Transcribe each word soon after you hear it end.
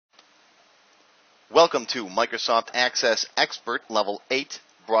Welcome to Microsoft Access Expert Level 8,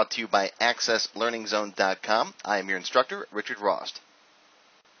 brought to you by AccessLearningZone.com. I am your instructor, Richard Rost.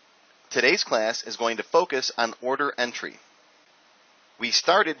 Today's class is going to focus on order entry. We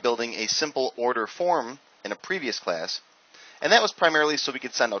started building a simple order form in a previous class, and that was primarily so we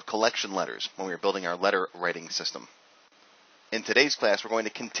could send out collection letters when we were building our letter writing system. In today's class, we're going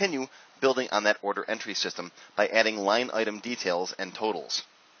to continue building on that order entry system by adding line item details and totals.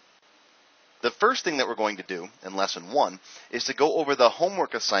 The first thing that we're going to do in Lesson 1 is to go over the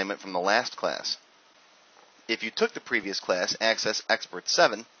homework assignment from the last class. If you took the previous class, Access Expert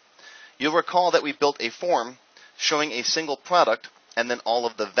 7, you'll recall that we built a form showing a single product and then all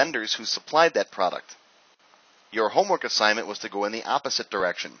of the vendors who supplied that product. Your homework assignment was to go in the opposite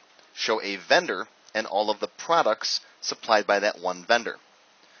direction, show a vendor and all of the products supplied by that one vendor.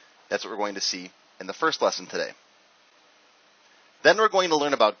 That's what we're going to see in the first lesson today. Then we're going to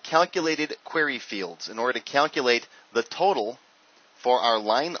learn about calculated query fields. In order to calculate the total for our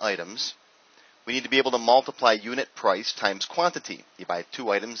line items, we need to be able to multiply unit price times quantity. You buy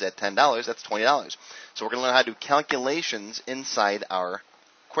 2 items at $10, that's $20. So we're going to learn how to do calculations inside our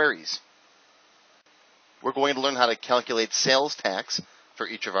queries. We're going to learn how to calculate sales tax for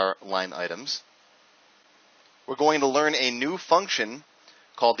each of our line items. We're going to learn a new function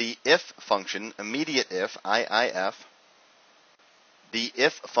called the if function, immediate if, IIF. The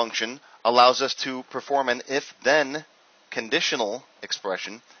if function allows us to perform an if-then conditional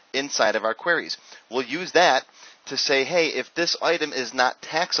expression inside of our queries. We'll use that to say, hey, if this item is not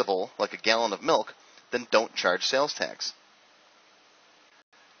taxable, like a gallon of milk, then don't charge sales tax.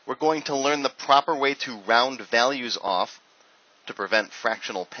 We're going to learn the proper way to round values off to prevent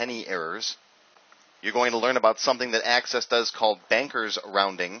fractional penny errors. You're going to learn about something that Access does called banker's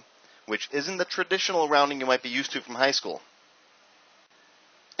rounding, which isn't the traditional rounding you might be used to from high school.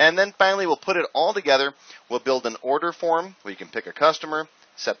 And then finally, we'll put it all together. We'll build an order form where you can pick a customer,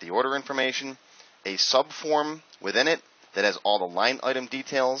 set the order information, a subform within it that has all the line item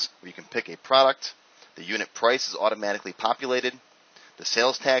details where you can pick a product, the unit price is automatically populated, the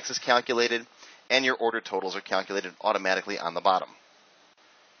sales tax is calculated, and your order totals are calculated automatically on the bottom.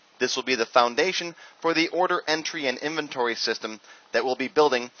 This will be the foundation for the order entry and inventory system that we'll be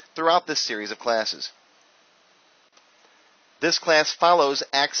building throughout this series of classes. This class follows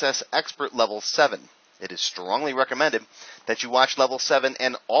Access Expert Level 7. It is strongly recommended that you watch Level 7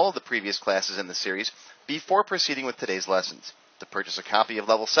 and all of the previous classes in the series before proceeding with today's lessons. To purchase a copy of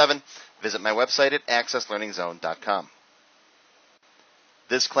Level 7, visit my website at AccessLearningZone.com.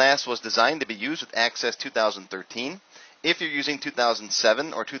 This class was designed to be used with Access 2013. If you're using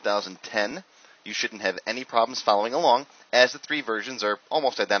 2007 or 2010, you shouldn't have any problems following along, as the 3 versions are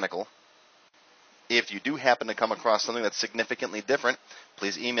almost identical. If you do happen to come across something that's significantly different,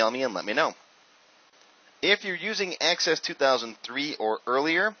 please email me and let me know. If you're using Access 2003 or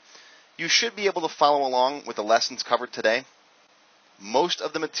earlier, you should be able to follow along with the lessons covered today. Most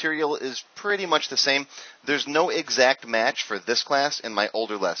of the material is pretty much the same. There's no exact match for this class in my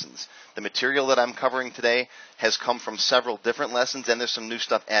older lessons. The material that I'm covering today has come from several different lessons, and there's some new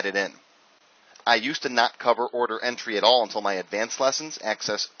stuff added in. I used to not cover order entry at all until my advanced lessons,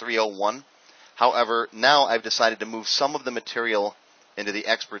 Access 301. However, now I've decided to move some of the material into the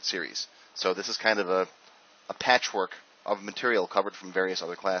Expert series. So this is kind of a patchwork of material covered from various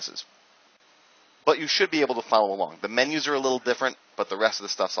other classes. But you should be able to follow along. The menus are a little different, but the rest of the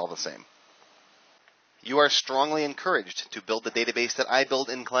stuff's all the same. You are strongly encouraged to build the database that I build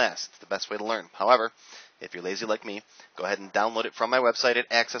in class. It's the best way to learn. However, if you're lazy like me, go ahead and download it from my website at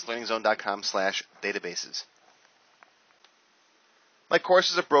accesslearningzone.com/databases. My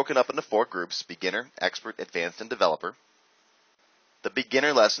courses are broken up into 4 groups: Beginner, Expert, Advanced, and Developer. The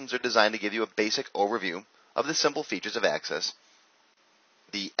beginner lessons are designed to give you a basic overview of the simple features of Access.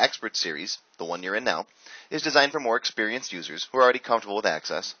 The Expert series, the one you're in now, is designed for more experienced users who are already comfortable with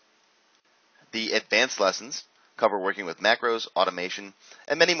Access. The Advanced lessons cover working with macros, automation,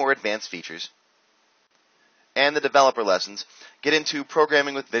 and many more advanced features. And the Developer lessons get into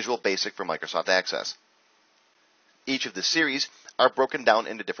programming with Visual Basic for Microsoft Access. Each of the series are broken down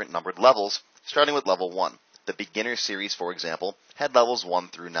into different numbered levels, starting with Level 1. The Beginner series, for example, had levels 1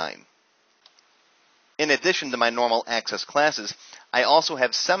 through 9. In addition to my normal Access classes, I also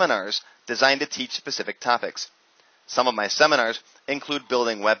have seminars designed to teach specific topics. Some of my seminars include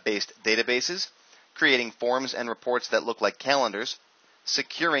building web-based databases, creating forms and reports that look like calendars,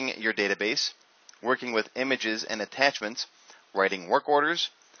 securing your database, working with images and attachments, writing work orders,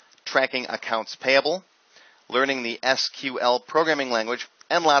 tracking accounts payable, learning the SQL programming language,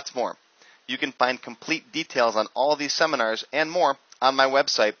 and lots more. You can find complete details on all of these seminars and more on my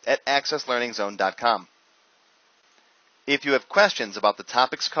website at accesslearningzone.com. If you have questions about the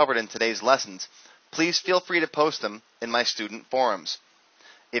topics covered in today's lessons, please feel free to post them in my student forums.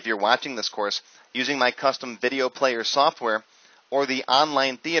 If you're watching this course using my custom video player software or the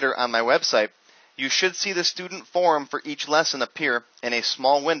online theater on my website, you should see the student forum for each lesson appear in a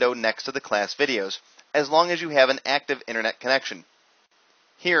small window next to the class videos, as long as you have an active internet connection.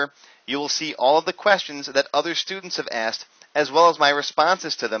 Here, you will see all of the questions that other students have asked, as well as my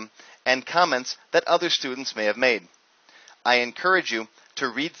responses to them and comments that other students may have made. I encourage you to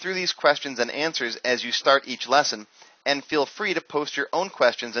read through these questions and answers as you start each lesson, and feel free to post your own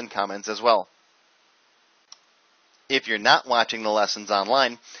questions and comments as well. If you're not watching the lessons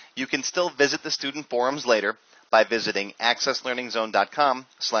online, you can still visit the student forums later by visiting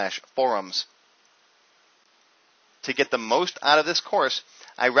accesslearningzone.com/forums. To get the most out of this course,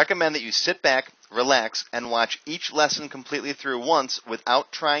 I recommend that you sit back, relax, and watch each lesson completely through once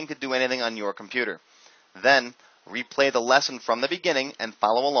without trying to do anything on your computer. Then, replay the lesson from the beginning and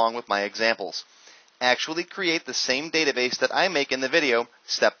follow along with my examples. Actually create the same database that I make in the video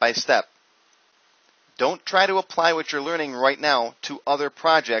step by step. Don't try to apply what you're learning right now to other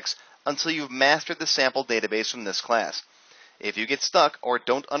projects until you've mastered the sample database from this class. If you get stuck or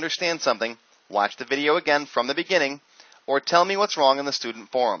don't understand something, watch the video again from the beginning, or tell me what's wrong in the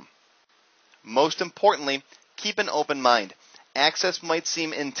student forum. Most importantly, keep an open mind. Access might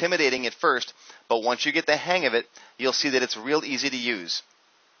seem intimidating at first, but once you get the hang of it, you'll see that it's real easy to use.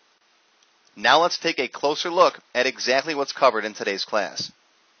 Now let's take a closer look at exactly what's covered in today's class.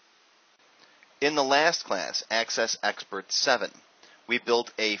 In the last class, Access Expert 7, we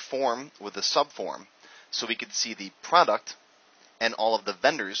built a form with a subform so we could see the product and all of the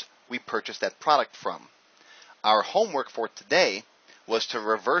vendors we purchased that product from. Our homework for today was to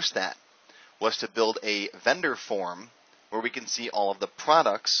reverse that, was to build a vendor form where we can see all of the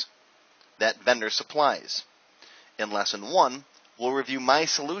products that vendor supplies. In Lesson 1, we'll review my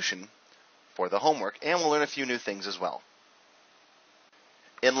solution for the homework, and we'll learn a few new things as well.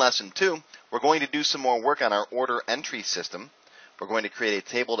 In Lesson 2, we're going to do some more work on our order entry system. We're going to create a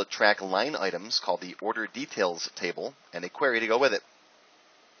table to track line items called the Order Details table and a query to go with it.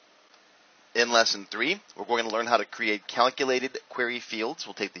 In Lesson 3, we're going to learn how to create calculated query fields.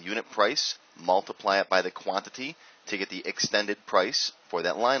 We'll take the unit price, multiply it by the quantity to get the extended price for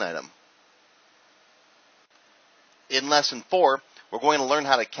that line item. In Lesson 4, we're going to learn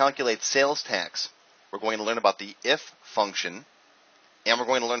how to calculate sales tax. We're going to learn about the if function, and we're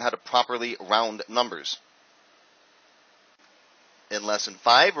going to learn how to properly round numbers. In Lesson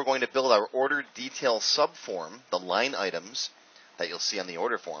 5, we're going to build our order detail subform, the line items that you'll see on the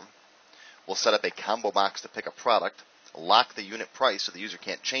order form. We'll set up a combo box to pick a product, lock the unit price so the user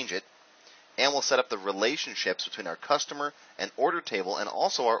can't change it, and we'll set up the relationships between our customer and order table and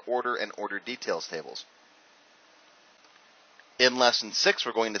also our order and order details tables. In Lesson 6,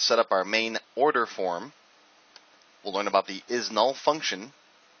 we're going to set up our main order form. We'll learn about the isNull function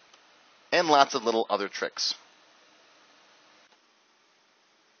and lots of little other tricks.